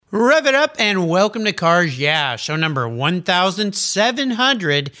Rev it up and welcome to Cars Yeah, show number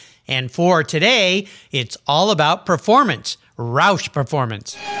 1704. Today, it's all about performance, Roush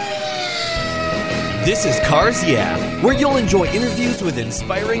performance. This is Cars Yeah, where you'll enjoy interviews with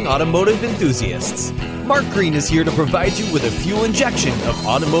inspiring automotive enthusiasts. Mark Green is here to provide you with a fuel injection of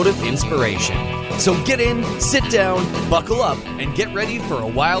automotive inspiration. So get in, sit down, buckle up, and get ready for a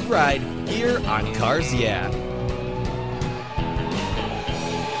wild ride here on Cars Yeah.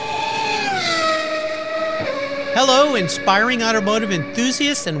 Hello, inspiring automotive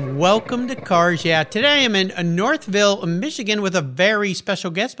enthusiasts, and welcome to Cars Yeah. Today I'm in Northville, Michigan, with a very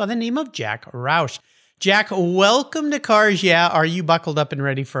special guest by the name of Jack Roush. Jack, welcome to Cars Yeah. Are you buckled up and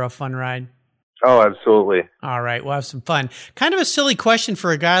ready for a fun ride? Oh, absolutely. All right, we'll have some fun. Kind of a silly question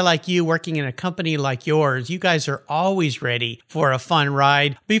for a guy like you working in a company like yours. You guys are always ready for a fun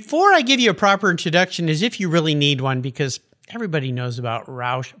ride. Before I give you a proper introduction, as if you really need one, because everybody knows about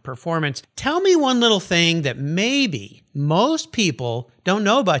Roush performance, tell me one little thing that maybe most people don't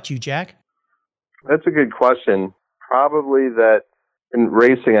know about you, Jack. That's a good question. Probably that in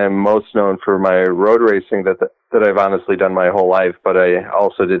racing, I'm most known for my road racing that I've honestly done my whole life, but I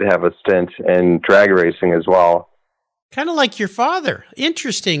also did have a stint in drag racing as well. Kind of like your father.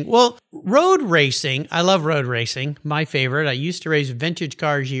 Interesting. Well, road racing, I love road racing, my favorite. I used to race vintage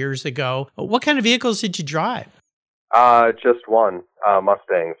cars years ago. What kind of vehicles did you drive? Just one,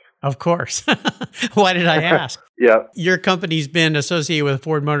 Mustangs. Of course. Why did I ask? Yeah. Your company's been associated with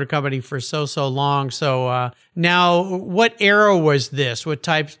Ford Motor Company for so long. So now, what era was this? What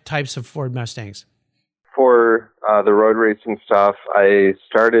types of Ford Mustangs? For the road racing stuff, I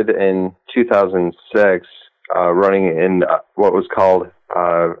started in 2006 running in what was called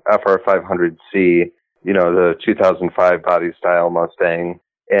FR500C, the 2005 body style Mustang.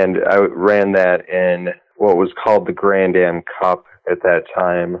 And I ran that in what was called the Grand Am Cup at that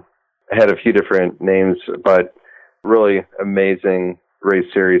time. It had a few different names, but really amazing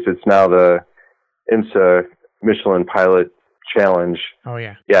race series. It's now the IMSA Michelin Pilot Challenge. Oh,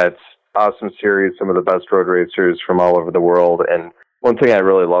 yeah. Yeah, it's awesome series, some of the best road racers from all over the world. And one thing I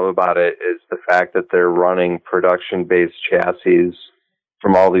really love about it is the fact that they're running production-based chassis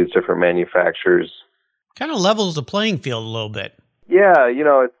from all these different manufacturers. Kind of levels the playing field a little bit. Yeah,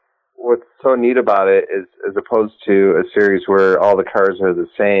 what's so neat about it is, as opposed to a series where all the cars are the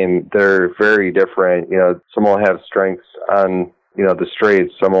same, they're very different. Some will have strengths on, the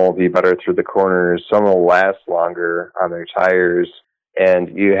straights, some will be better through the corners, some will last longer on their tires,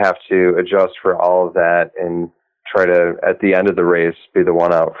 and you have to adjust for all of that and try to, at the end of the race, be the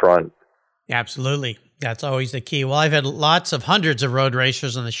one out front. Absolutely. That's always the key. Well, I've had hundreds of road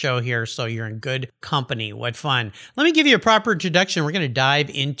racers on the show here, so you're in good company. What fun. Let me give you a proper introduction. We're going to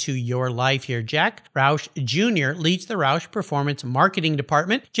dive into your life here. Jack Roush Jr. leads the Roush Performance Marketing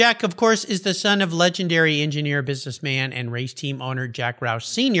Department. Jack, of course, is the son of legendary engineer, businessman, and race team owner Jack Roush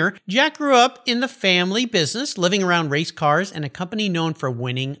Sr. Jack grew up in the family business, living around race cars and a company known for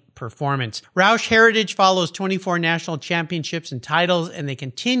winning performance. Roush heritage follows 24 national championships and titles, and they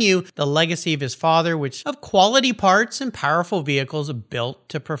continue the legacy of his father, which of quality parts and powerful vehicles built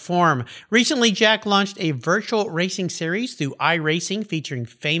to perform. Recently, Jack launched a virtual racing series through iRacing featuring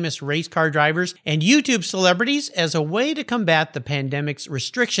famous race car drivers and YouTube celebrities as a way to combat the pandemic's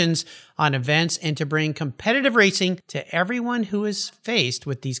restrictions on events and to bring competitive racing to everyone who is faced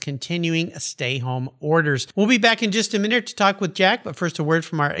with these continuing stay-home orders. We'll be back in just a minute to talk with Jack, but first a word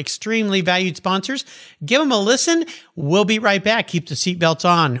from our extremely valued sponsors. Give them a listen. We'll be right back. Keep the seatbelts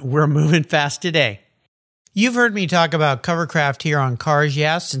on. We're moving fast today. You've heard me talk about Covercraft here on Cars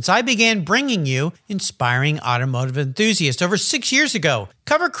Yeah since I began bringing you inspiring automotive enthusiasts over 6 years ago.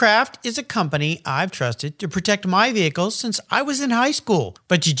 Covercraft is a company I've trusted to protect my vehicles since I was in high school.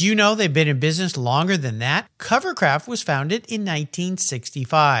 But did you know they've been in business longer than that? Covercraft was founded in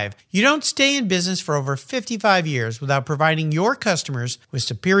 1965. You don't stay in business for over 55 years without providing your customers with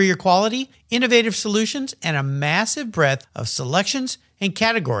superior quality, innovative solutions, and a massive breadth of selections and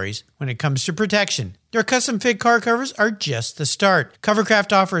categories when it comes to protection. Their custom-fit car covers are just the start.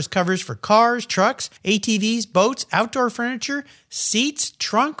 Covercraft offers covers for cars, trucks, ATVs, boats, outdoor furniture, seats,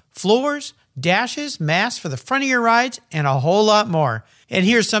 trunk, floors, dashes, masks for the front of your rides, and a whole lot more. And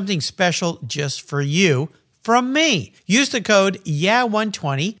here's something special just for you from me. Use the code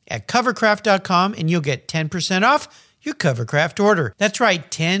YEAH120 at covercraft.com and you'll get 10% off your Covercraft order. That's right,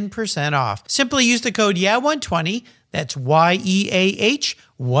 10% off. Simply use the code YEAH120. That's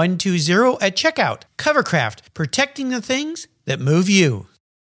YEAH120 at checkout. Covercraft, protecting the things that move you.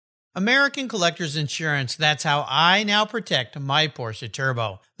 American Collectors Insurance, that's how I now protect my Porsche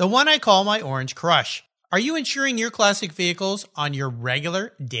Turbo, the one I call my Orange Crush. Are you insuring your classic vehicles on your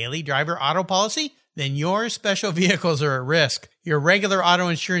regular daily driver auto policy? Then your special vehicles are at risk. Your regular auto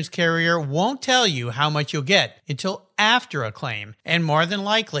insurance carrier won't tell you how much you'll get until after a claim, and more than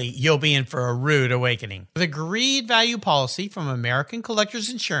likely, you'll be in for a rude awakening. With agreed value policy from American Collectors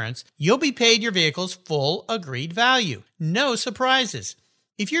Insurance, you'll be paid your vehicle's full agreed value. No surprises.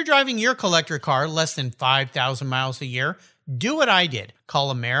 If you're driving your collector car less than 5,000 miles a year, do what I did. Call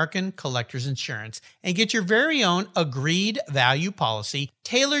American Collectors Insurance and get your very own agreed value policy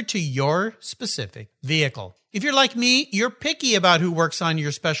tailored to your specific vehicle. If you're like me, you're picky about who works on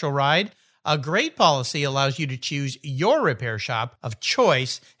your special ride. A great policy allows you to choose your repair shop of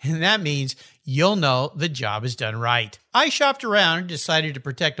choice, and that means you'll know the job is done right. I shopped around and decided to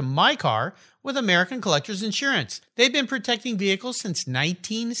protect my car with American Collectors Insurance. They've been protecting vehicles since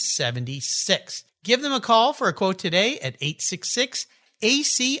 1976. Give them a call for a quote today at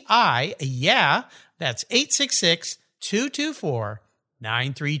 866-ACI. Yeah, that's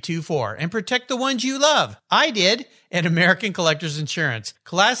 866-224-9324. And protect the ones you love. I did at American Collectors Insurance.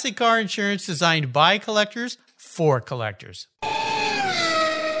 Classic car insurance designed by collectors for collectors.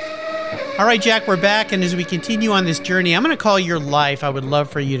 All right, Jack, we're back. And as we continue on this journey, I'm going to call your life. I would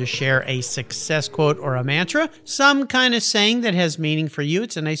love for you to share a success quote or a mantra, some kind of saying that has meaning for you.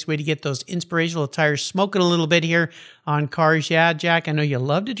 It's a nice way to get those inspirational tires smoking a little bit here on Cars Yeah. Jack, I know you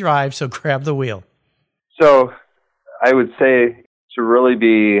love to drive, so grab the wheel. So I would say to really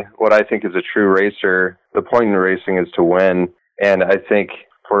be what I think is a true racer, the point in racing is to win. And I think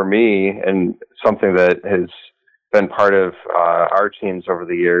for me, and something that has been part of our teams over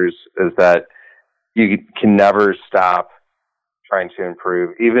the years, is that you can never stop trying to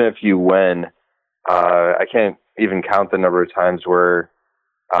improve. Even if you win, I can't even count the number of times where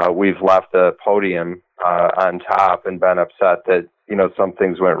we've left the podium on top and been upset that, some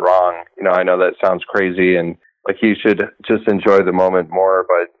things went wrong. I know that sounds crazy and like you should just enjoy the moment more,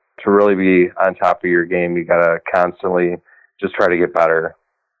 but to really be on top of your game, you got to constantly just try to get better.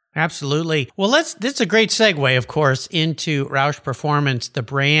 Absolutely. Well, this is a great segue, of course, into Roush Performance, the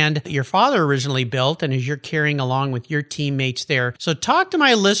brand your father originally built, and as you're carrying along with your teammates there. So talk to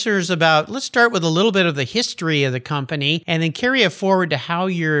my listeners about, let's start with a little bit of the history of the company and then carry it forward to how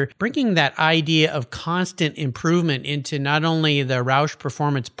you're bringing that idea of constant improvement into not only the Roush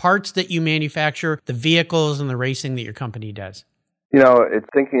Performance parts that you manufacture, the vehicles and the racing that your company does. It's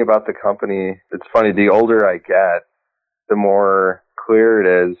thinking about the company. It's funny, the older I get, the more clear it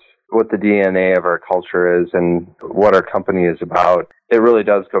is what the DNA of our culture is and what our company is about. It really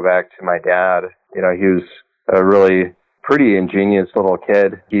does go back to my dad. He was a really pretty ingenious little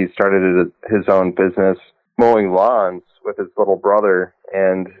kid. He started his own business mowing lawns with his little brother.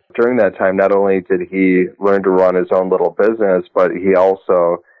 And during that time, not only did he learn to run his own little business, but he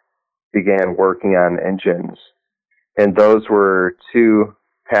also began working on engines. And those were two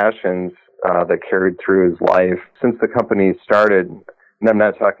passions that carried through his life. Since the company started, and I'm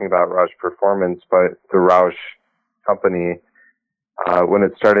not talking about Roush Performance, but the Roush company, when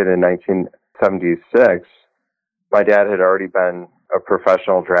it started in 1976, my dad had already been a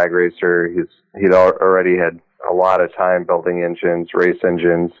professional drag racer. He'd already had a lot of time building engines, race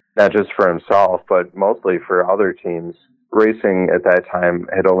engines, not just for himself, but mostly for other teams. Racing at that time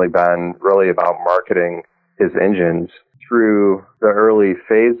had only been really about marketing his engines. Through the early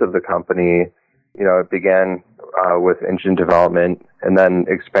phase of the company, it began with engine development and then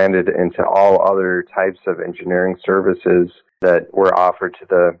expanded into all other types of engineering services that were offered to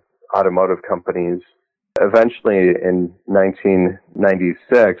the automotive companies. Eventually, in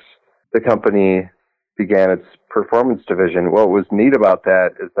 1996, the company began its performance division. What was neat about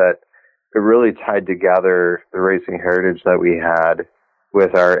that is that it really tied together the racing heritage that we had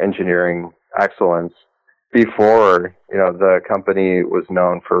with our engineering excellence. Before, the company was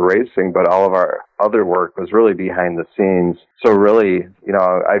known for racing, but all of our other work was really behind the scenes. So really,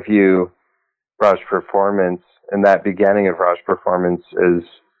 I view Roush Performance and that beginning of Roush Performance is,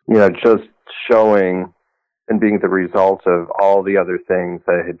 just showing and being the result of all the other things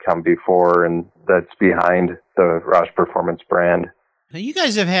that had come before and that's behind the Roush Performance brand. Now, you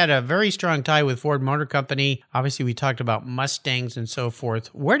guys have had a very strong tie with Ford Motor Company. Obviously, we talked about Mustangs and so forth.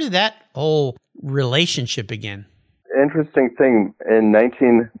 Where did that whole relationship begin? Interesting thing, in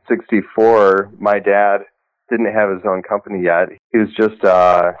 1964, my dad didn't have his own company yet. He was just,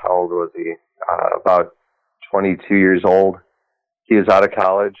 how old was he? About 22 years old. He was out of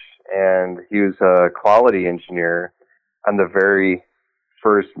college, and he was a quality engineer on the very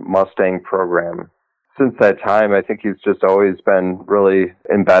first Mustang program. Since that time, I think he's just always been really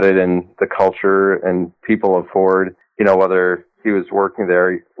embedded in the culture and people of Ford, whether he was working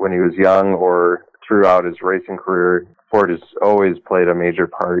there when he was young or throughout his racing career, Ford has always played a major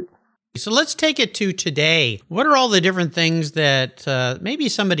part. So let's take it to today. What are all the different things that maybe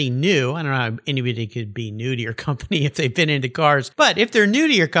somebody new, I don't know how anybody could be new to your company if they've been into cars, but if they're new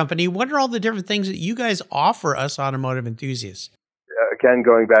to your company, what are all the different things that you guys offer us automotive enthusiasts? Again,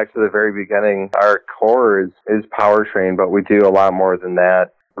 going back to the very beginning, our core is powertrain, but we do a lot more than that.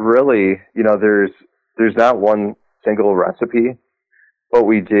 Really, there's not one single recipe. What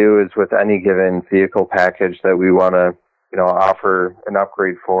we do is with any given vehicle package that we want to, offer an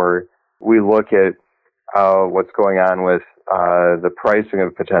upgrade for, we look at what's going on with the pricing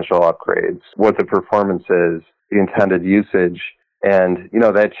of potential upgrades, what the performance is, the intended usage, and,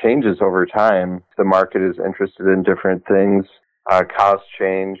 that changes over time. The market is interested in different things, costs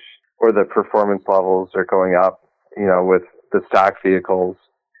change, or the performance levels are going up, with the stock vehicles,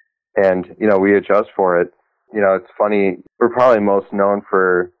 and, we adjust for it. It's funny, we're probably most known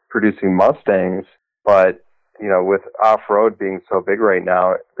for producing Mustangs, but with off-road being so big right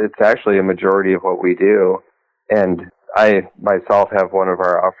now, it's actually a majority of what we do. And I myself have one of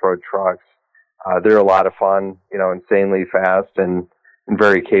our off-road trucks. They're a lot of fun, insanely fast and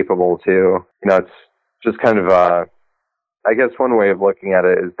very capable too. It's just kind of I guess one way of looking at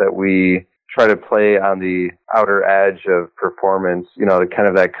it is that we try to play on the outer edge of performance, kind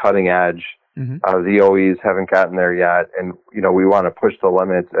of that cutting edge. Mm-hmm. The OEs haven't gotten there yet, and we want to push the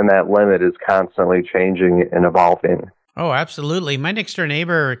limits, and that limit is constantly changing and evolving. Oh, absolutely. My next door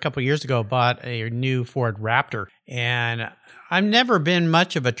neighbor a couple of years ago bought a new Ford Raptor, and I've never been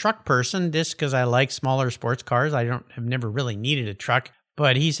much of a truck person just because I like smaller sports cars. Have never really needed a truck.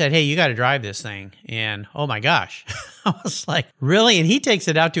 But he said, hey, you got to drive this thing. And oh my gosh, I was like, really? And he takes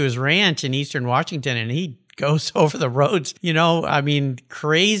it out to his ranch in Eastern Washington, and he goes over the roads,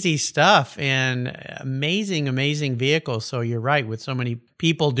 crazy stuff and amazing vehicles. So you're right, with so many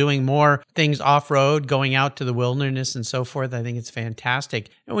people doing more things off-road, going out to the wilderness and so forth, I think it's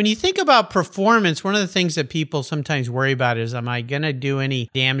fantastic. And when you think about performance, one of the things that people sometimes worry about is, am I going to do any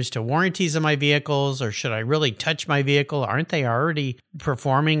damage to warranties of my vehicles, or should I really touch my vehicle? Aren't they already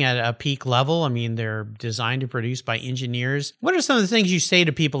performing at a peak level? I mean, they're designed to produce by engineers. What are some of the things you say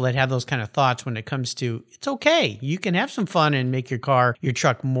to people that have those kind of thoughts when it comes to, it's okay, you can have some fun and make your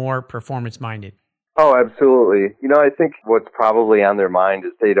truck more performance-minded? Oh, absolutely. I think what's probably on their mind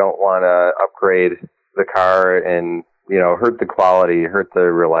is they don't want to upgrade the car and, hurt the quality, hurt the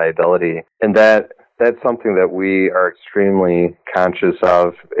reliability. And that's something that we are extremely conscious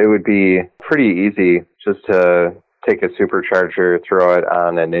of. It would be pretty easy just to take a supercharger, throw it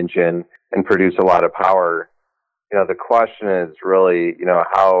on an engine, and produce a lot of power. The question is really,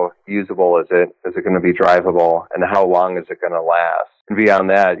 how usable is it? Is it going to be drivable? And how long is it going to last? And beyond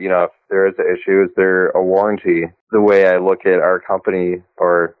that, if there is an issue, is there a warranty? The way I look at our company,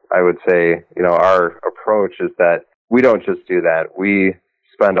 or I would say, our approach is that we don't just do that. We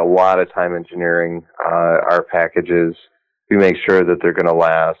spend a lot of time engineering our packages. We make sure that they're going to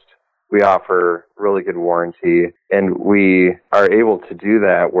last. We offer really good warranty, and we are able to do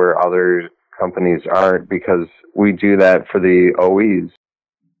that where other companies aren't, because we do that for the OEs.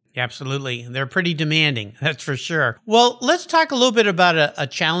 Absolutely. They're pretty demanding, that's for sure. Well, let's talk a little bit about a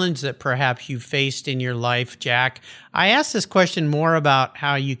challenge that perhaps you faced in your life, Jack. I asked this question more about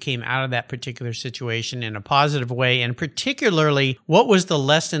how you came out of that particular situation in a positive way, and particularly, what was the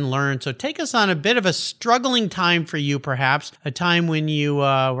lesson learned? So take us on a bit of a struggling time for you, perhaps, a time when you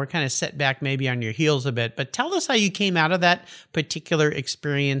were kind of set back maybe on your heels a bit, but tell us how you came out of that particular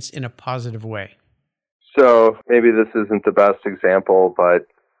experience in a positive way. So maybe this isn't the best example, but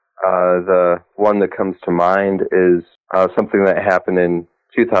the one that comes to mind is something that happened in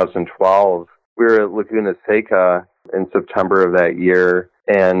 2012. We were at Laguna Seca in September of that year,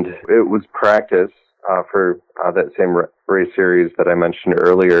 and it was practice for that same race series that I mentioned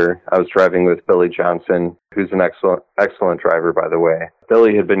earlier. I was driving with Billy Johnson, who's an excellent driver, by the way.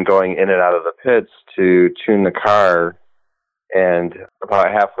 Billy had been going in and out of the pits to tune the car, and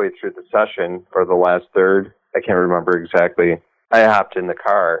about halfway through the session, or the last third, I can't remember exactly, I hopped in the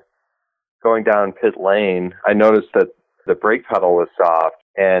car. Going down pit lane, I noticed that the brake pedal was soft,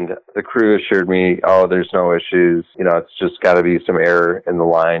 and the crew assured me, oh, there's no issues. It's just got to be some air in the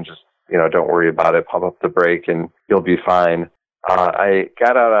line. Just, don't worry about it. Pump up the brake and you'll be fine. I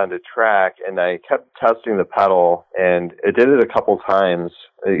got out onto track and I kept testing the pedal, and it did it a couple times.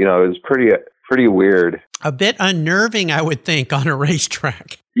 It was pretty weird. A bit unnerving, I would think, on a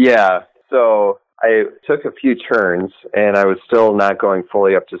racetrack. Yeah. So I took a few turns, and I was still not going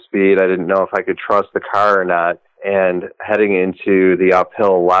fully up to speed. I didn't know if I could trust the car or not. And heading into the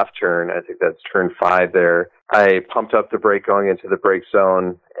uphill left turn, I think that's turn 5 there, I pumped up the brake going into the brake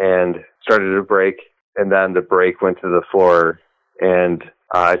zone and started to brake, and then the brake went to the floor. And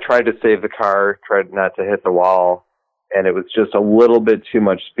I tried to save the car, tried not to hit the wall, and it was just a little bit too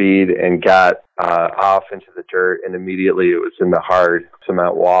much speed and got off into the dirt, and immediately it was in the hard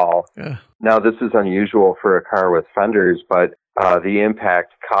cement wall. Yeah. Now, this is unusual for a car with fenders, but the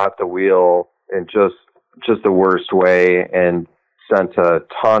impact caught the wheel in just the worst way and sent a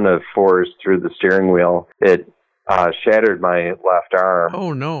ton of force through the steering wheel. It shattered my left arm.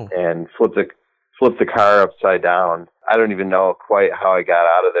 Oh, no. And flipped the car upside down. I don't even know quite how I got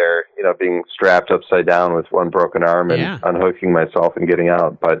out of there, being strapped upside down with one broken arm and unhooking myself and getting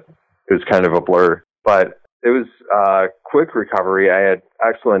out. But it was kind of a blur. But it was quick recovery. I had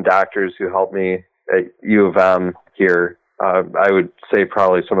excellent doctors who helped me at U of M here. I would say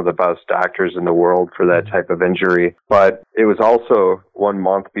probably some of the best doctors in the world for that type of injury. But it was also 1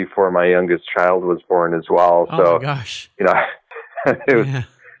 month before my youngest child was born as well. Oh, my gosh. It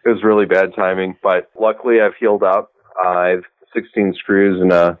was really bad timing. But luckily I've healed up. I have 16 screws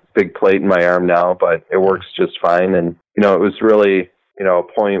and a big plate in my arm now, but it works just fine. And, it was really, a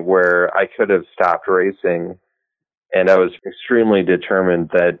point where I could have stopped racing. And I was extremely determined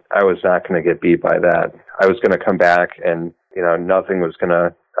that I was not going to get beat by that. I was going to come back and, nothing was going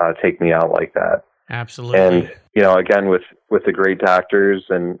to take me out like that. Absolutely. And, again, with the great doctors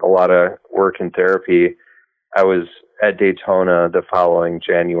and a lot of work and therapy, I was at Daytona the following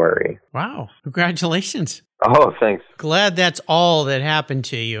January. Wow. Congratulations. Oh, thanks. Glad that's all that happened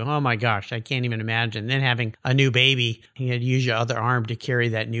to you. Oh my gosh, I can't even imagine. Then having a new baby, you had to use your other arm to carry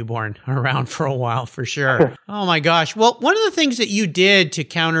that newborn around for a while for sure. Oh my gosh. Well, one of the things that you did to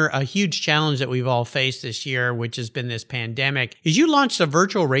counter a huge challenge that we've all faced this year, which has been this pandemic, is you launched a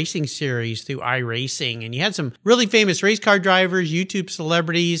virtual racing series through iRacing, and you had some really famous race car drivers, YouTube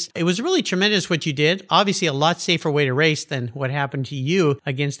celebrities. It was really tremendous what you did. Obviously a lot safer way to race than what happened to you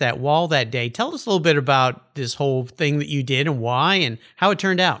against that wall that day. Tell us a little bit about this whole thing that you did and why and how it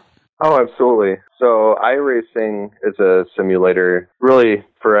turned out. Oh, absolutely. So iRacing is a simulator, really,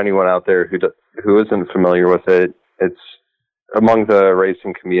 for anyone out there who isn't familiar with it. It's among the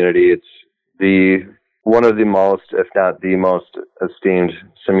racing community. It's one of the most, if not the most esteemed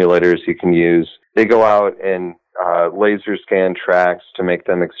simulators you can use. They go out and laser scan tracks to make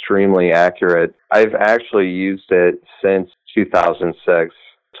them extremely accurate. I've actually used it since 2006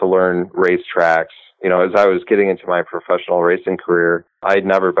 to learn race tracks. As I was getting into my professional racing career, I'd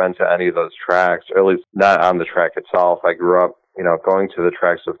never been to any of those tracks, or at least not on the track itself. I grew up, going to the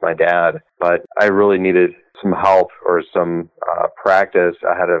tracks with my dad, but I really needed some help or some practice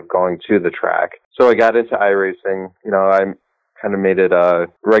ahead of going to the track. So I got into iRacing. I kind of made it a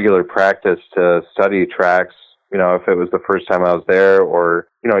regular practice to study tracks. If it was the first time I was there, or,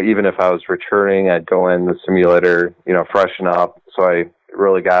 even if I was returning, I'd go in the simulator, freshen up. So I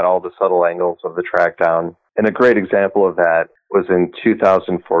really got all the subtle angles of the track down. And a great example of that was in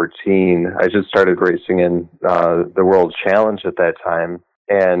 2014. I just started racing in the World Challenge at that time.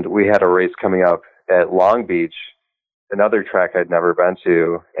 And we had a race coming up at Long Beach, another track I'd never been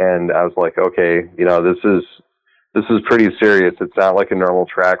to. And I was like, okay, this is pretty serious. It's not like a normal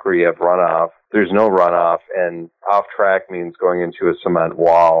track where you have runoff. There's no runoff, and off track means going into a cement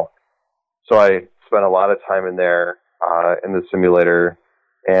wall. So I spent a lot of time in there in the simulator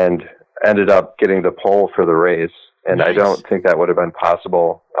and ended up getting the pole for the race. And nice. I don't think that would have been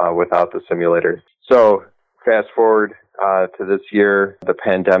possible without the simulator. So fast forward to this year, the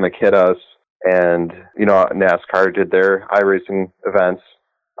pandemic hit us, and NASCAR did their iRacing events.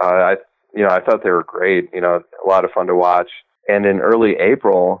 I thought they were great. A lot of fun to watch. And in early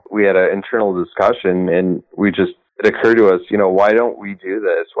April, we had an internal discussion, and it occurred to us, why don't we do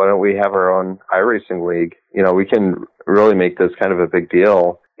this? Why don't we have our own iRacing league? We can really make this kind of a big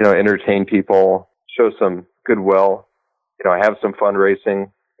deal, entertain people, show some goodwill, have some fun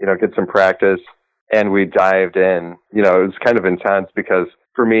racing, get some practice. And we dived in. It was kind of intense because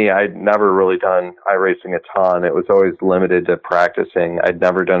for me, I'd never really done iRacing a ton. It was always limited to practicing. I'd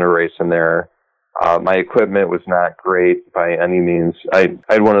never done a race in there. My equipment was not great by any means. I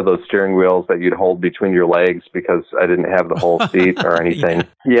had one of those steering wheels that you'd hold between your legs because I didn't have the whole seat or anything.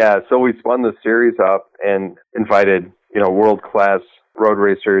 Yeah, so we spun the series up and invited, world-class road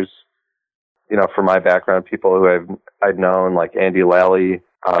racers, from my background, people who I'd known, like Andy Lally,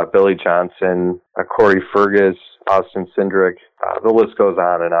 Billy Johnson, Corey Fergus, Austin Cindric. The list goes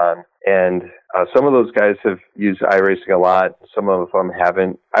on and on. And some of those guys have used iRacing a lot. Some of them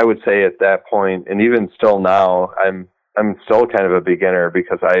haven't. I would say at that point, and even still now, I'm still kind of a beginner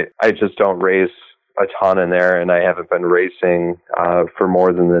because I just don't race a ton in there, and I haven't been racing for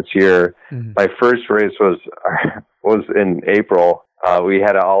more than this year. Mm-hmm. My first race was in April. We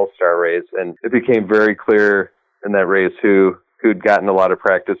had an all-star race, and it became very clear in that race who'd gotten a lot of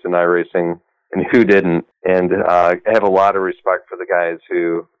practice in iRacing and who didn't. And I have a lot of respect for the guys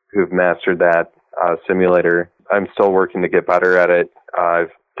who've mastered that simulator. I'm still working to get better at it.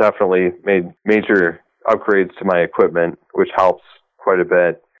 I've definitely made major upgrades to my equipment, which helps quite a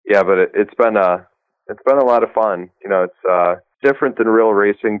bit. Yeah, but it's been a lot of fun. It's different than real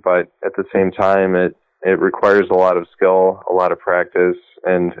racing, but at the same time, it requires a lot of skill, a lot of practice,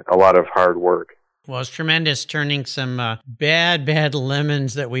 and a lot of hard work. Well, it's tremendous turning some bad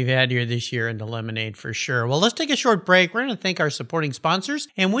lemons that we've had here this year into lemonade for sure. Well, let's take a short break. We're going to thank our supporting sponsors.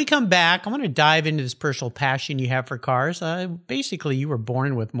 And when we come back, I want to dive into this personal passion you have for cars. Basically, you were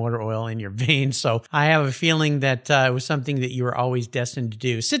born with motor oil in your veins, so I have a feeling that it was something that you were always destined to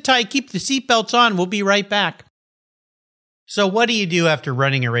do. Sit tight, keep the seatbelts on. We'll be right back. So what do you do after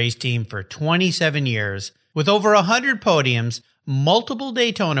running a race team for 27 years with over 100 podiums, multiple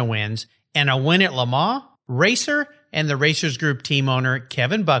Daytona wins, and a win at Le Mans? Racer and the Racers Group team owner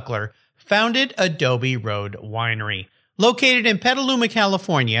Kevin Buckler founded Adobe Road Winery. Located in Petaluma,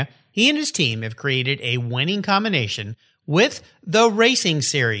 California, he and his team have created a winning combination with the Racing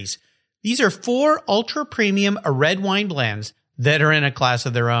Series. These are 4 ultra-premium red wine blends that are in a class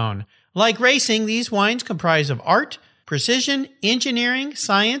of their own. Like racing, these wines comprise of art, precision, engineering,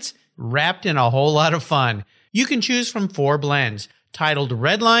 science, wrapped in a whole lot of fun. You can choose from 4 blends titled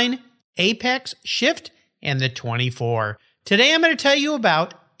Redline, Apex, Shift, and the 24. Today I'm going to tell you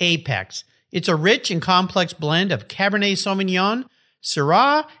about Apex. It's a rich and complex blend of Cabernet Sauvignon,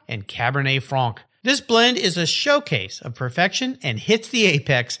 Syrah, and Cabernet Franc. This blend is a showcase of perfection and hits the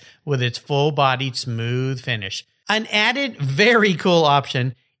apex with its full-bodied, smooth finish. An added, very cool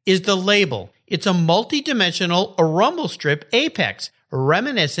option is the label. It's a multi-dimensional rumble strip apex,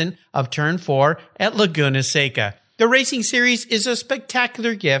 reminiscent of Turn 4 at Laguna Seca. The Racing Series is a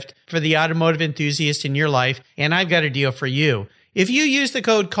spectacular gift for the automotive enthusiast in your life, and I've got a deal for you. If you use the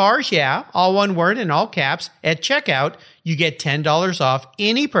code CARSYEAH, all one word in all caps, at checkout, you get $10 off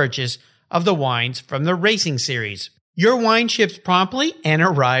any purchase of the wines from the Racing Series. Your wine ships promptly and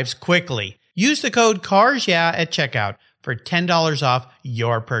arrives quickly. Use the code CARSYEAH at checkout for $10 off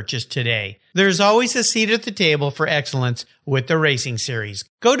your purchase today. There's always a seat at the table for excellence with the Racing Series.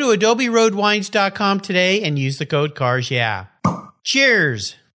 Go to adoberoadwines.com today and use the code CARSYEAH.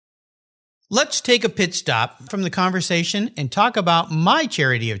 Cheers! Let's take a pit stop from the conversation and talk about my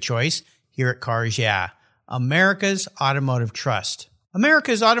charity of choice here at Cars Yeah, America's Automotive Trust.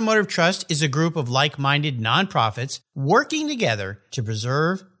 America's Automotive Trust is a group of like-minded nonprofits working together to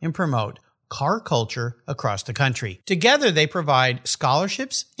preserve and promote car culture across the country. Together, they provide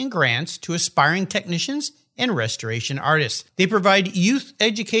scholarships and grants to aspiring technicians and restoration artists. They provide youth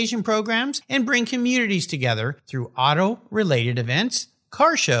education programs and bring communities together through auto-related events,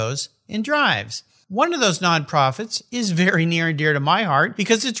 car shows, and drives. One of those nonprofits is very near and dear to my heart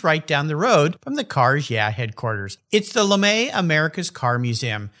because it's right down the road from the Cars Yeah headquarters. It's the LeMay America's Car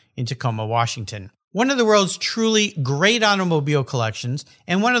Museum in Tacoma, Washington. One of the world's truly great automobile collections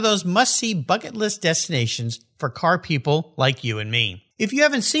and one of those must-see bucket list destinations for car people like you and me. If you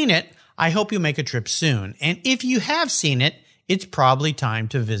haven't seen it, I hope you make a trip soon. And if you have seen it, it's probably time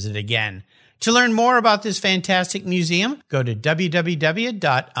to visit again. To learn more about this fantastic museum, go to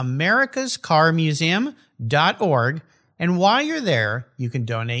www.americascarmuseum.org. And while you're there, you can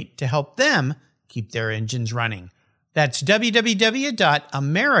donate to help them keep their engines running. That's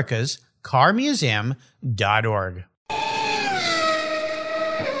www.americascarmuseum.org.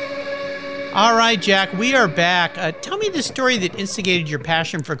 All right, Jack, we are back. Tell me the story that instigated your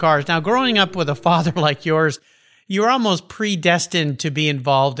passion for cars. Now, growing up with a father like yours, you're almost predestined to be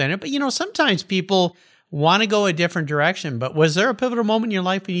involved in it. But, sometimes people want to go a different direction. But was there a pivotal moment in your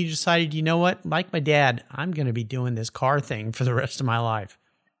life when you decided, you know what, like my dad, I'm going to be doing this car thing for the rest of my life?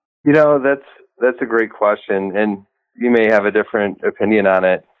 That's a great question. And you may have a different opinion on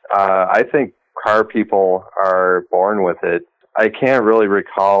it. I think car people are born with it. I can't really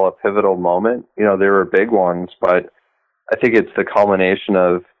recall a pivotal moment. There were big ones, but I think it's the culmination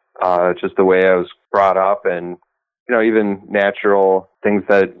of just the way I was brought up and, even natural things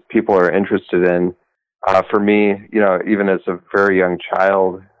that people are interested in. For me, even as a very young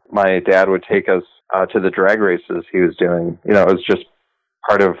child, my dad would take us to the drag races he was doing. It was just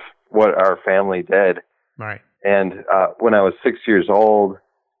part of what our family did. Right. And when I was 6 years old,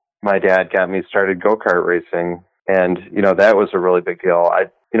 my dad got me started go-kart racing. And, that was a really big deal. I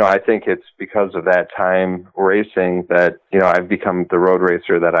think it's because of that time racing that, I've become the road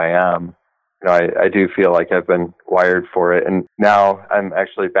racer that I am. I do feel like I've been wired for it. And now I'm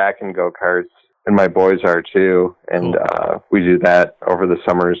actually back in go-karts, and my boys are too. And Cool. We do that over the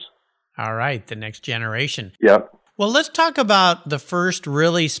summers. All right, the next generation. Yep. Well, let's talk about the first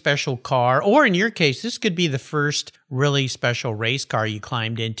really special car, or in your case, this could be the first really special race car you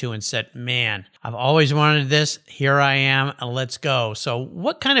climbed into and said, man, I've always wanted this. Here I am, and let's go. So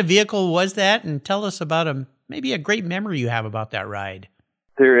what kind of vehicle was that? And tell us about maybe a great memory you have about that ride.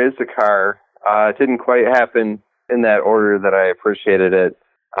 There is a car. It didn't quite happen in that order that I appreciated it.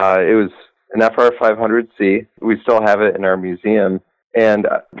 It was an FR500C. We still have it in our museum. And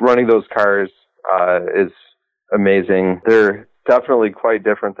running those cars is amazing. They're definitely quite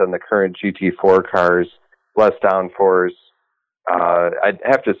different than the current GT4 cars, less downforce. I'd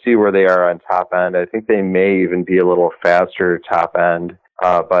have to see where they are on top end. I think they may even be a little faster top end,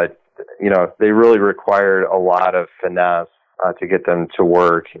 but they really required a lot of finesse to get them to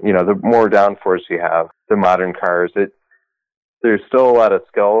work. The more downforce you have, the modern cars, there's still a lot of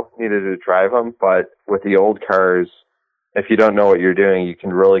skill needed to drive them, but with the old cars, if you don't know what you're doing, you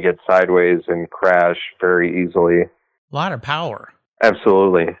can really get sideways and crash very easily. A lot of power.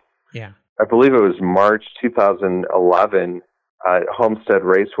 Absolutely. Yeah. I believe it was March 2011 at Homestead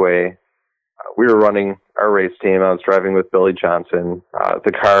Raceway. We were running our race team. I was driving with Billy Johnson.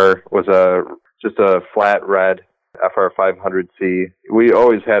 The car was just a flat red FR500C. We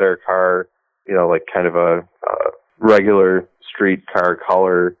always had our car, like kind of a regular street car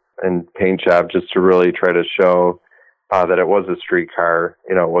color and paint job, just to really try to show that it was a street car.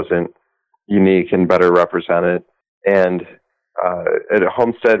 It wasn't unique and better represented. And at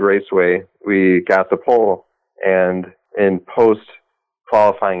Homestead Raceway, we got the pole. And in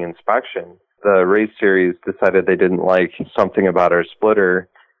post-qualifying inspection, the race series decided they didn't like something about our splitter.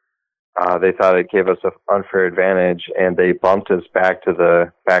 They thought it gave us an unfair advantage, and they bumped us back to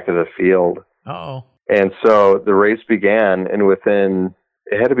the back of the field. Uh-oh. And so the race began, and it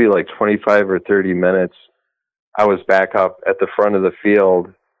had to be like 25 or 30 minutes, I was back up at the front of the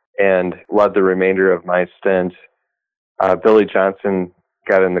field and led the remainder of my stint. Billy Johnson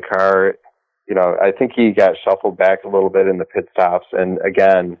got in the car. I think he got shuffled back a little bit in the pit stops, and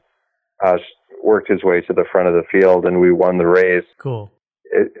again, worked his way to the front of the field, and we won the race. Cool.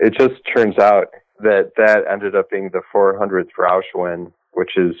 It just turns out that ended up being the 400th Roush win,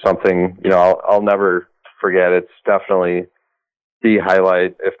 which is something, I'll never forget. It's definitely the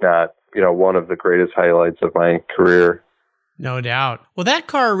highlight, if not, one of the greatest highlights of my career. No doubt. Well, that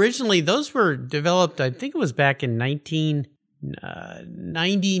car originally, those were developed, I think it was back in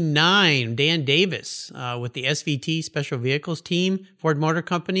 1999, Dan Davis with the SVT Special Vehicles team, Ford Motor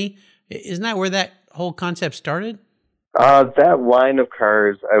Company. Isn't that where that whole concept started? That line of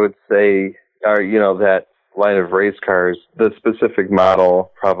cars, I would say, that line of race cars, the specific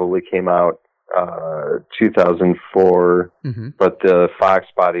model probably came out 2004, but the Fox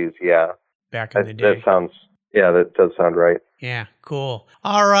bodies, back in the day. That does sound right. Yeah, cool.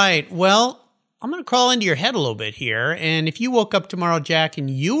 All right. Well, I'm going to crawl into your head a little bit here. And if you woke up tomorrow, Jack, and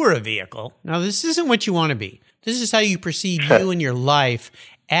you were a vehicle, now this isn't what you want to be. This is how you perceive you and your life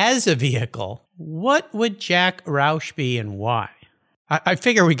as a vehicle. What would Jack Roush be and why? I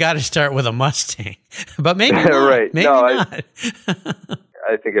figure we got to start with a Mustang, but maybe not. Right. Maybe not.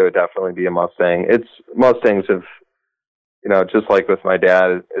 I think it would definitely be a Mustang. Mustangs have, just like with my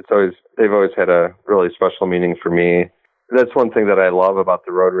dad, they've always had a really special meaning for me. That's one thing that I love about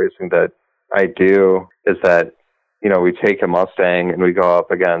the road racing that I do is that, we take a Mustang and we go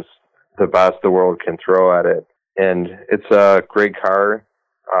up against the best the world can throw at it. And it's a great car.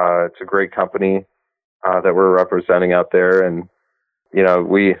 It's a great company that we're representing out there. And,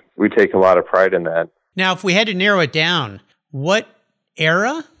 we take a lot of pride in that. Now, if we had to narrow it down, what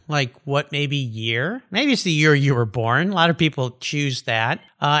era? Like what maybe year? Maybe it's the year you were born. A lot of people choose that.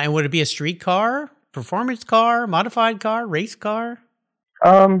 And would it be a street car, performance car, modified car, race car?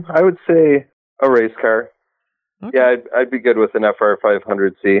 I would say a race car. Okay. Yeah, I'd be good with an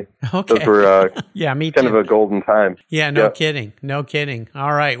FR500C. Okay. Those were yeah, me kind too. of a golden time. Yeah, no kidding. No kidding.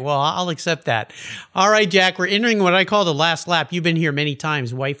 All right. Well, I'll accept that. All right, Jack, we're entering what I call the last lap. You've been here many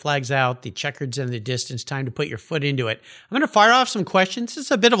times. White flags out, the checkered's in the distance. Time to put your foot into it. I'm going to fire off some questions.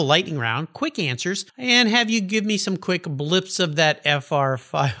 It's a bit of a lightning round, quick answers, and have you give me some quick blips of that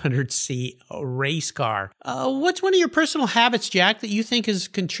FR500C race car. What's one of your personal habits, Jack, that you think has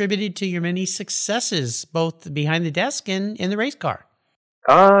contributed to your many successes, both behind the desk and in the race car?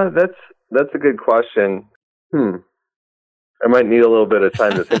 That's a good question. I might need a little bit of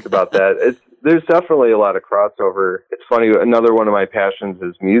time to think about that. There's definitely a lot of crossover. It's funny, another one of my passions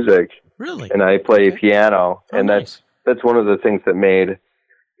is music. Really? And I play piano, Oh, and nice. that's one of the things that made,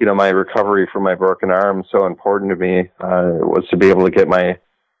 my recovery from my broken arm so important to me, was to be able to get my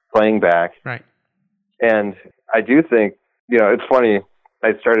playing back. Right. And I do think, it's funny,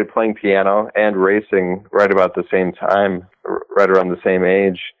 I started playing piano and racing right about the same time, right around the same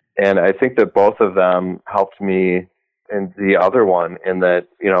age. And I think that both of them helped me and the other one in that,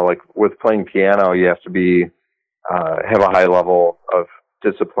 like with playing piano, you have to be, have a high level of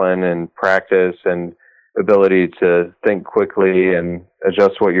discipline and practice and ability to think quickly and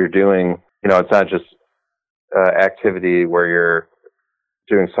adjust what you're doing. It's not just activity where you're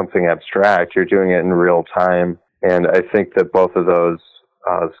doing something abstract, you're doing it in real time. And I think that both of those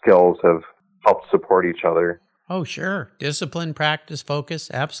skills have helped support each other. Oh, sure. Discipline, practice, focus.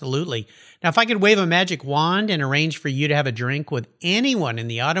 Absolutely. Now, if I could wave a magic wand and arrange for you to have a drink with anyone in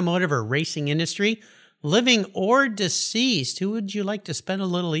the automotive or racing industry, living or deceased, who would you like to spend a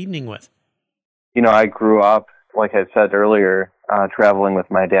little evening with? I grew up, like I said earlier, traveling with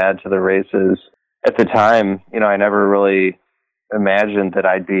my dad to the races. At the time, I never really imagined that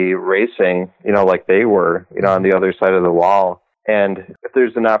I'd be racing, like they were, on the other side of the wall. And if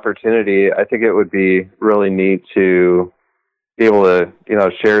there's an opportunity, I think it would be really neat to be able to,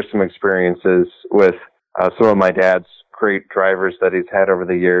 share some experiences with some of my dad's great drivers that he's had over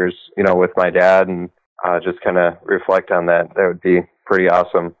the years, with my dad, and just kind of reflect on that. That would be pretty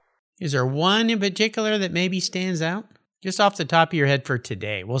awesome. Is there one in particular that maybe stands out? Just off the top of your head for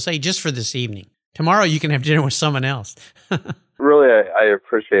today. We'll say just for this evening. Tomorrow you can have dinner with someone else. Really, I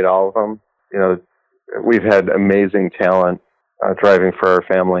appreciate all of them. We've had amazing talent driving for our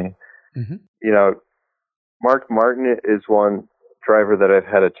family. Mm-hmm. Mark Martin is one driver that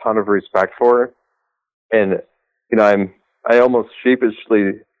I've had a ton of respect for. And, I almost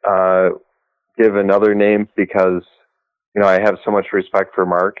sheepishly give another name because, I have so much respect for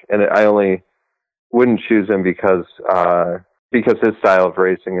Mark, and I only wouldn't choose him because his style of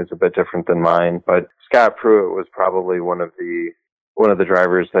racing is a bit different than mine. But Scott Pruitt was probably one of the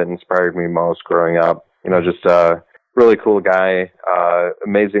drivers that inspired me most growing up. Just a really cool guy,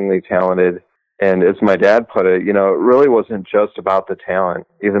 amazingly talented. And as my dad put it, it really wasn't just about the talent,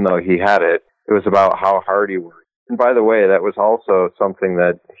 even though he had it. It was about how hard he worked. And by the way, that was also something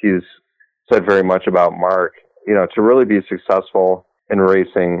that he's said very much about Mark. To really be successful in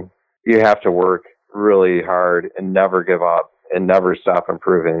racing, you have to work really hard and never give up and never stop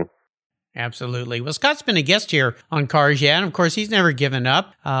improving. Absolutely. Well, Scott's been a guest here on Cars Yeah, and of course, he's never given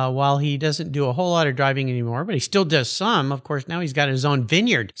up. While he doesn't do a whole lot of driving anymore, but he still does some. Of course, now he's got his own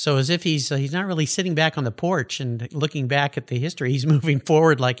vineyard. So as if he's not really sitting back on the porch and looking back at the history, he's moving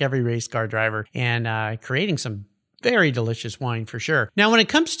forward like every race car driver and creating some very delicious wine for sure. Now, when it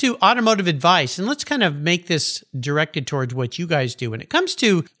comes to automotive advice, and let's kind of make this directed towards what you guys do. When it comes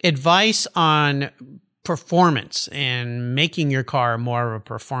to advice on performance and making your car more of a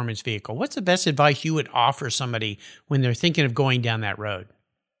performance vehicle, what's the best advice you would offer somebody when they're thinking of going down that road?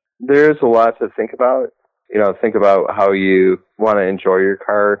 There's a lot to think about. Think about how you want to enjoy your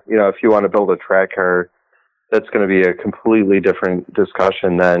car. If you want to build a track car, that's going to be a completely different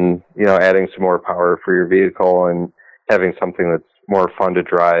discussion than, adding some more power for your vehicle and having something that's more fun to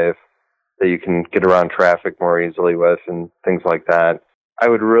drive that you can get around traffic more easily with and things like that. I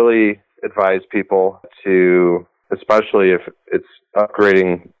would really advise people to, especially if it's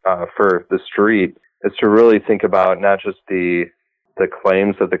upgrading for the street, is to really think about not just the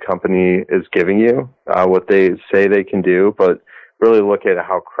claims that the company is giving you, what they say they can do, but really look at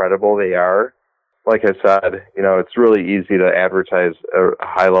how credible they are. Like I said, it's really easy to advertise a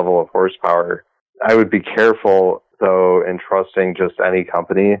high level of horsepower. I would be careful, though, in trusting just any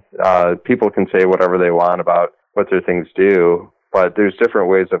company. People can say whatever they want about what their things do, but there's different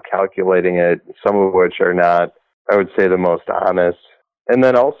ways of calculating it, some of which are not, I would say, the most honest. And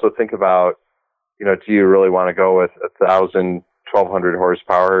then also think about, do you really want to go with 1,000, 1,200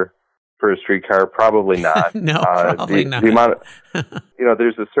 horsepower for a street car? Probably not. No, probably not. The amount of,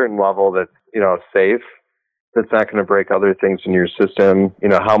 there's a certain level that's, safe, that's not going to break other things in your system.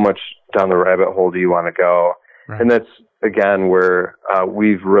 How much down the rabbit hole do you want to go? Right. And that's, again, where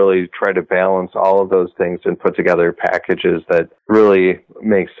we've really tried to balance all of those things and put together packages that really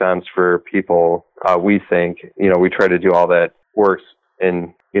make sense for people. We think, we try to do all that works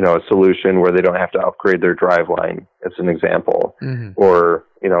in, a solution where they don't have to upgrade their driveline, as an example, or,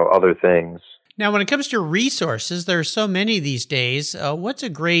 other things. Now, when it comes to resources, there are so many these days. What's a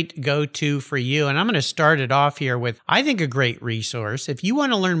great go-to for you? And I'm going to start it off here with, I think, a great resource. If you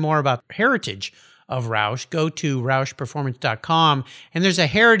want to learn more about heritage of Roush, go to RoushPerformance.com, and there's a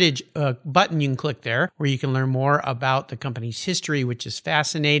heritage button you can click there where you can learn more about the company's history, which is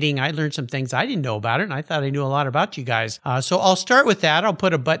fascinating. I learned some things I didn't know about it, and I thought I knew a lot about you guys. So I'll start with that. I'll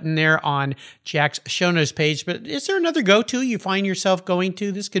put a button there on Jack's show notes page, but is there another go-to you find yourself going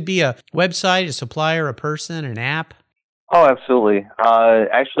to? This could be a website, a supplier, a person, an app. Oh, absolutely.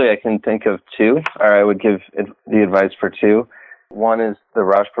 Actually, I can think of two, or I would give the advice for two. One is the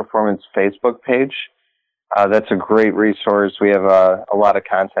Roush Performance Facebook page. That's a great resource. We have a lot of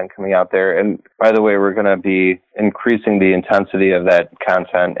content coming out there. And by the way, we're going to be increasing the intensity of that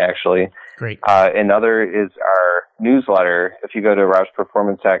content, actually. Great. Another is our newsletter. If you go to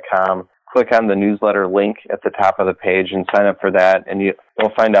RoushPerformance.com, click on the newsletter link at the top of the page and sign up for that, and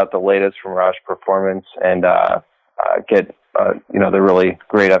you'll find out the latest from Roush Performance and get the really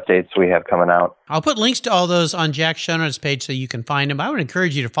great updates we have coming out. I'll put links to all those on Jack's show notes page so you can find them. I would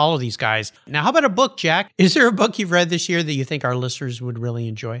encourage you to follow these guys. Now, how about a book, Jack? Is there a book you've read this year that you think our listeners would really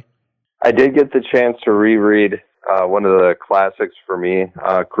enjoy? I did get the chance to reread one of the classics for me.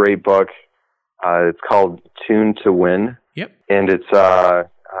 A great book. It's called Tune to Win. Yep. And it's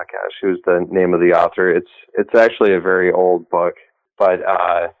who's the name of the author? It's actually a very old book, but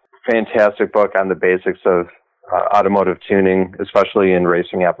fantastic book on the basics of automotive tuning, especially in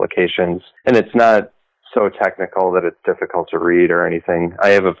racing applications. And it's not so technical that it's difficult to read or anything. I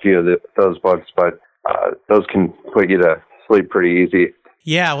have a few of those books, but those can put you to sleep pretty easy.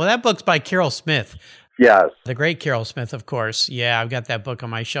 Yeah, well, that book's by Carroll Smith. Yes. The great Carroll Smith, of course. Yeah, I've got that book on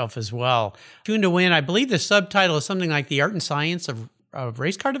my shelf as well. Tune to Win. I believe the subtitle is something like The Art and Science of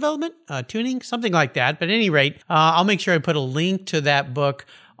Race Car Development, Tuning, something like that. But at any rate, I'll make sure I put a link to that book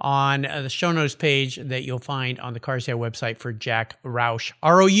on the show notes page that you'll find on the Cars Dad website for Jack Roush.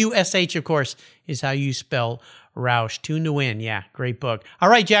 Roush, of course, is how you spell Roush. Tune to Win. Yeah, great book. All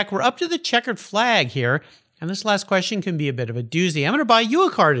right, Jack, we're up to the checkered flag here. And this last question can be a bit of a doozy. I'm going to buy you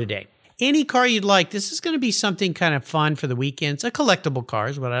a car today. Any car you'd like. This is going to be something kind of fun for the weekends. A collectible car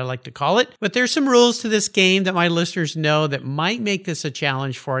is what I like to call it. But there's some rules to this game that my listeners know that might make this a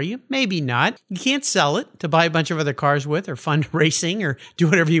challenge for you. Maybe not. You can't sell it to buy a bunch of other cars with or fund racing or do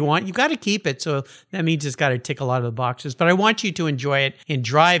whatever you want. You've got to keep it. So that means it's got to tick a lot of the boxes. But I want you to enjoy it and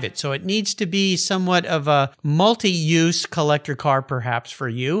drive it. So it needs to be somewhat of a multi-use collector car perhaps for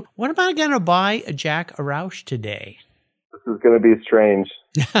you. What am I going to buy a Jack Roush today? This is going to be strange,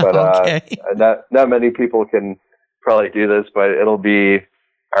 but okay. Not many people can probably do this, but it'll be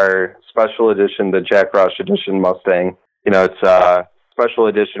our special edition, the Jack Roush Edition Mustang. It's a special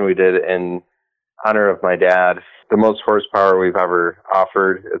edition we did in honor of my dad. The most horsepower we've ever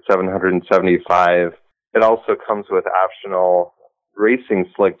offered at 775. It also comes with optional racing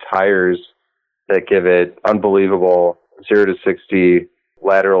slick tires that give it unbelievable 0 to 60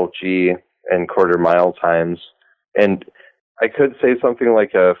 lateral G and quarter mile times. And I could say something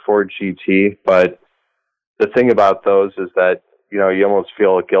like a Ford GT, but the thing about those is that, you almost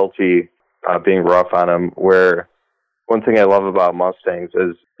feel guilty being rough on them, where one thing I love about Mustangs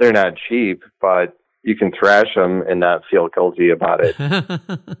is they're not cheap, but you can thrash them and not feel guilty about it.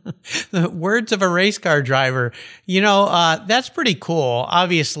 The words of a race car driver. That's pretty cool.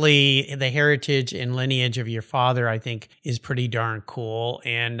 Obviously, the heritage and lineage of your father, I think, is pretty darn cool.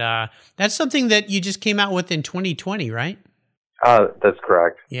 And that's something that you just came out with in 2020, right? That's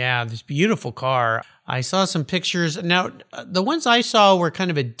correct. Yeah, this beautiful car. I saw some pictures. Now, the ones I saw were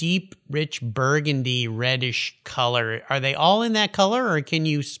kind of a deep, rich burgundy, reddish color. Are they all in that color, or can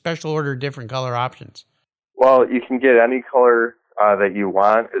you special order different color options? Well, you can get any color that you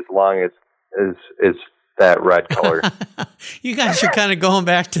want as long as is that red color. You guys are kind of going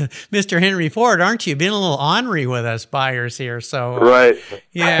back to Mr. Henry Ford, aren't you? Being a little ornery with us buyers here. So, right.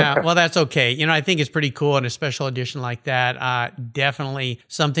 Yeah, well, that's okay. I think it's pretty cool in a special edition like that. Definitely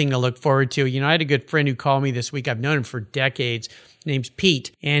something to look forward to. I had a good friend who called me this week. I've known him for decades. Name's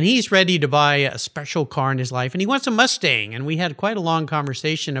Pete, and he's ready to buy a special car in his life, and he wants a Mustang, and we had quite a long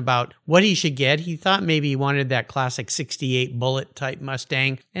conversation about what he should get. He thought maybe he wanted that classic 68 Bullet type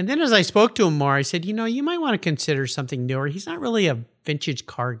Mustang, and then as I spoke to him more, I said, you might want to consider something newer. He's not really a vintage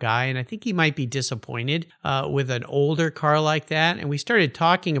car guy, and I think he might be disappointed with an older car like that. And we started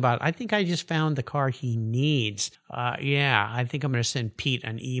talking about, I think I just found the car he needs. I think I'm going to send Pete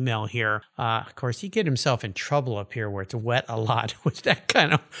an email here. Of course, he get himself in trouble up here where it's wet a lot with that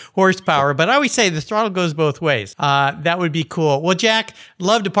kind of horsepower. But I always say the throttle goes both ways. That would be cool. Well, Jack,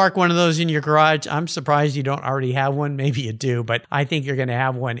 love to park one of those in your garage. I'm surprised you don't already have one. Maybe you do, but I think you're going to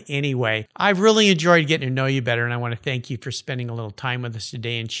have one anyway. I've really enjoyed getting to know you better, and I want to thank you for spending a little time time with us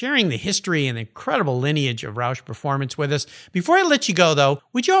today and sharing the history and the incredible lineage of Roush Performance with us. Before I let you go, though,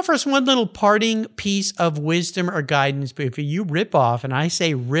 would you offer us one little parting piece of wisdom or guidance before you rip off, and I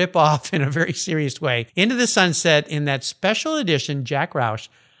say rip off in a very serious way, into the sunset in that special edition Jack Roush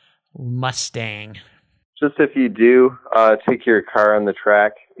Mustang? Just if you do take your car on the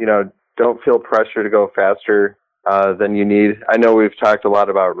track, don't feel pressure to go faster than you need. I know we've talked a lot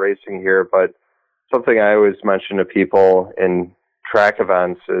about racing here, but something I always mention to people in track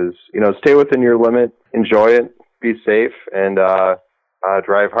events is, stay within your limit, enjoy it, be safe, and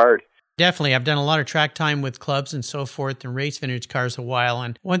drive hard. Definitely. I've done a lot of track time with clubs and so forth and race vintage cars a while.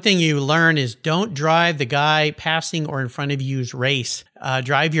 And one thing you learn is don't drive the guy passing or in front of you's race.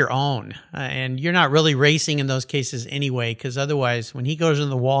 Drive your own. And you're not really racing in those cases anyway, because otherwise, when he goes in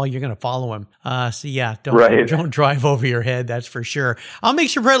the wall, you're going to follow him. Don't drive over your head. That's for sure. I'll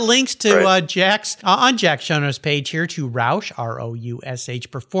make sure to put links to Jack's on Jack's show notes page here to Roush, ROUSH,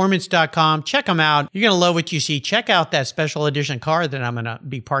 performance.com. Check them out. You're going to love what you see. Check out that special edition car that I'm going to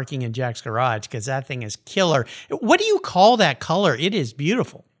be parking in Jack's garage, because that thing is killer. What do you call that color? It is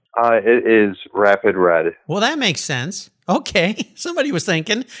beautiful. It is rapid red. Well, that makes sense. Okay. Somebody was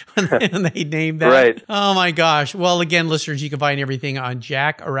thinking when they named that. Right. Oh, my gosh. Well, again, listeners, you can find everything on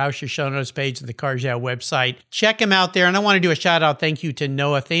Jack Roush's show notes page of the Cars Yeah website. Check him out there. And I want to do a shout out thank you to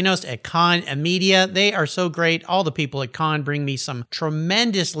Noah Thanos at Con Media. They are so great. All the people at Con bring me some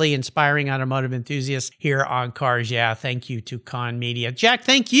tremendously inspiring automotive enthusiasts here on Cars Yeah. Thank you to Con Media. Jack,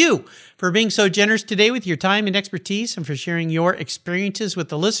 thank you for being so generous today with your time and expertise and for sharing your experiences with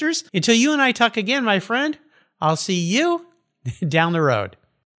the listeners. Until you and I talk again, my friend, I'll see you down the road.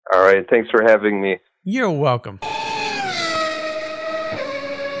 All right. Thanks for having me. You're welcome.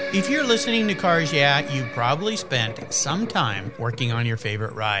 If you're listening to Cars Yeah, you've probably spent some time working on your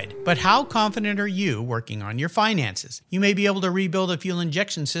favorite ride. But how confident are you working on your finances? You may be able to rebuild a fuel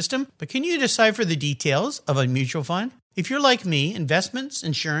injection system, but can you decipher the details of a mutual fund? If you're like me, investments,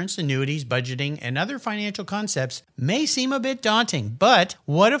 insurance, annuities, budgeting, and other financial concepts may seem a bit daunting, but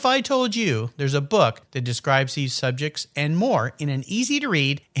what if I told you there's a book that describes these subjects and more in an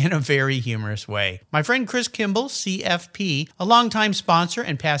easy-to-read and a very humorous way? My friend Chris Kimball, CFP, a longtime sponsor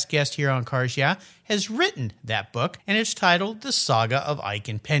and past guest here on Cars Yeah, has written that book, and it's titled The Saga of Ike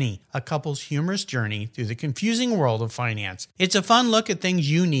and Penny, a couple's humorous journey through the confusing world of finance. It's a fun look at things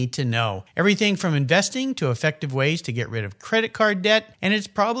you need to know, everything from investing to effective ways to get rid of credit card debt, and it's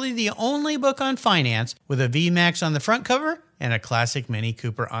probably the only book on finance with a VMAX on the front cover and a classic Mini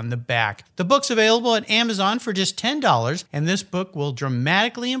Cooper on the back. The book's available at Amazon for just $10, and this book will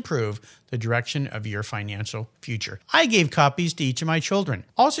dramatically improve the direction of your financial future. I gave copies to each of my children.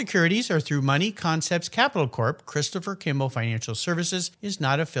 All securities are through Money Concepts Capital Corp. Christopher Kimball Financial Services is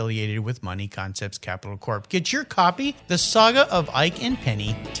not affiliated with Money Concepts Capital Corp. Get your copy, The Saga of Ike and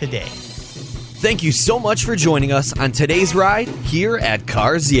Penny, today. Thank you so much for joining us on today's ride here at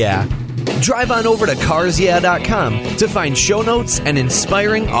Cars Yeah. Drive on over to carsyeah.com to find show notes and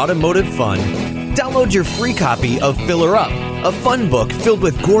inspiring automotive fun. Download your free copy of Filler Up, a fun book filled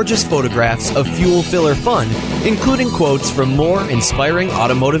with gorgeous photographs of fuel filler fun, including quotes from more inspiring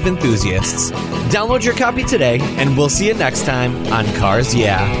automotive enthusiasts. Download your copy today, and we'll see you next time on Cars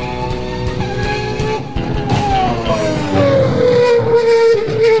Yeah.